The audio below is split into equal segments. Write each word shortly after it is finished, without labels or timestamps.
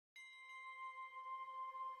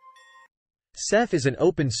Ceph is an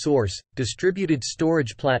open-source, distributed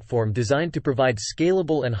storage platform designed to provide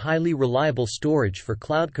scalable and highly reliable storage for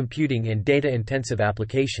cloud computing and data-intensive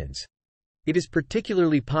applications. It is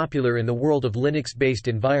particularly popular in the world of Linux-based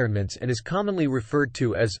environments and is commonly referred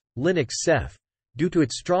to as Linux Ceph, due to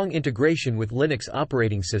its strong integration with Linux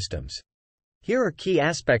operating systems. Here are key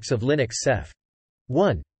aspects of Linux Ceph.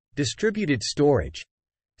 1. Distributed storage.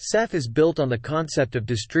 Ceph is built on the concept of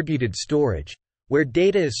distributed storage, where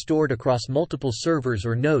data is stored across multiple servers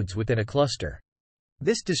or nodes within a cluster.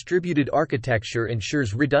 This distributed architecture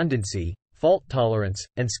ensures redundancy, fault tolerance,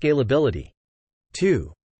 and scalability.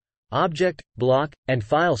 2. Object, block, and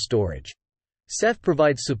file storage. Ceph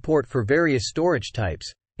provides support for various storage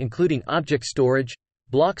types, including object storage,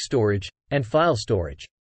 block storage, and file storage.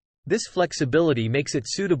 This flexibility makes it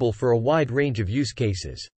suitable for a wide range of use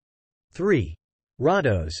cases. 3.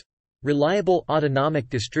 RADOS. Reliable Autonomic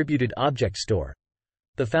Distributed Object Store.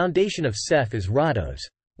 The foundation of Ceph is RADOS,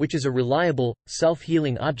 which is a reliable,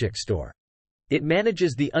 self-healing object store. It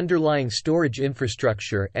manages the underlying storage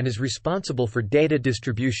infrastructure and is responsible for data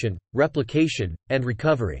distribution, replication, and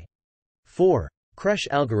recovery. 4. Crush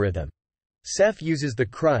algorithm. Ceph uses the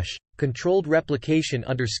crush, controlled replication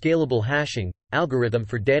under scalable hashing, algorithm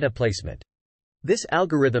for data placement. This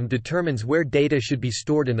algorithm determines where data should be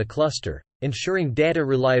stored in the cluster, ensuring data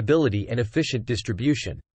reliability and efficient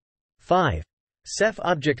distribution. 5. Ceph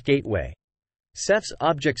Object Gateway. Ceph's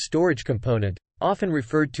object storage component, often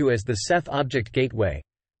referred to as the Ceph Object Gateway,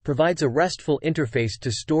 provides a RESTful interface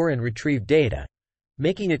to store and retrieve data,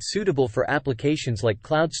 making it suitable for applications like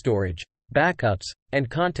cloud storage, backups, and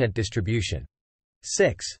content distribution.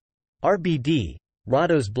 6. RBD,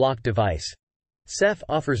 RADOS Block Device. Ceph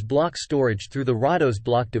offers block storage through the RADOS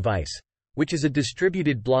Block Device, which is a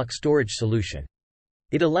distributed block storage solution.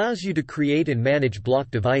 It allows you to create and manage block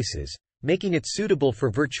devices, making it suitable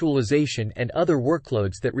for virtualization and other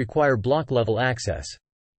workloads that require block-level access.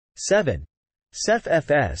 7.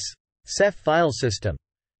 CephFS, Ceph File System.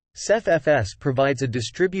 CephFS provides a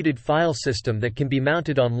distributed file system that can be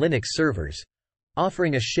mounted on Linux servers,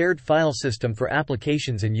 offering a shared file system for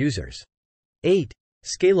applications and users. 8.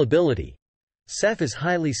 Scalability. Ceph is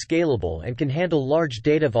highly scalable and can handle large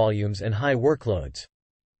data volumes and high workloads.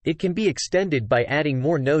 It can be extended by adding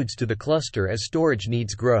more nodes to the cluster as storage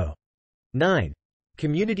needs grow. 9.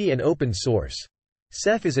 Community and open source.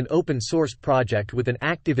 Ceph is an open-source project with an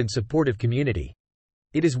active and supportive community.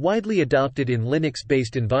 It is widely adopted in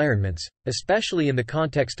Linux-based environments, especially in the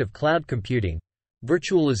context of cloud computing,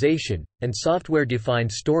 virtualization, and software-defined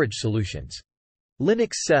storage solutions.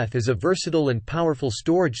 Linux Ceph is a versatile and powerful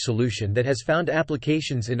storage solution that has found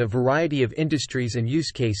applications in a variety of industries and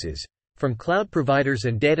use cases, from cloud providers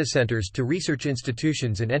and data centers to research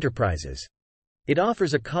institutions and enterprises. It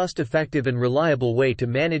offers a cost-effective and reliable way to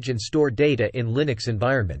manage and store data in Linux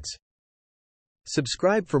environments.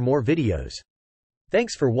 Subscribe for more videos.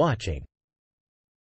 Thanks for watching.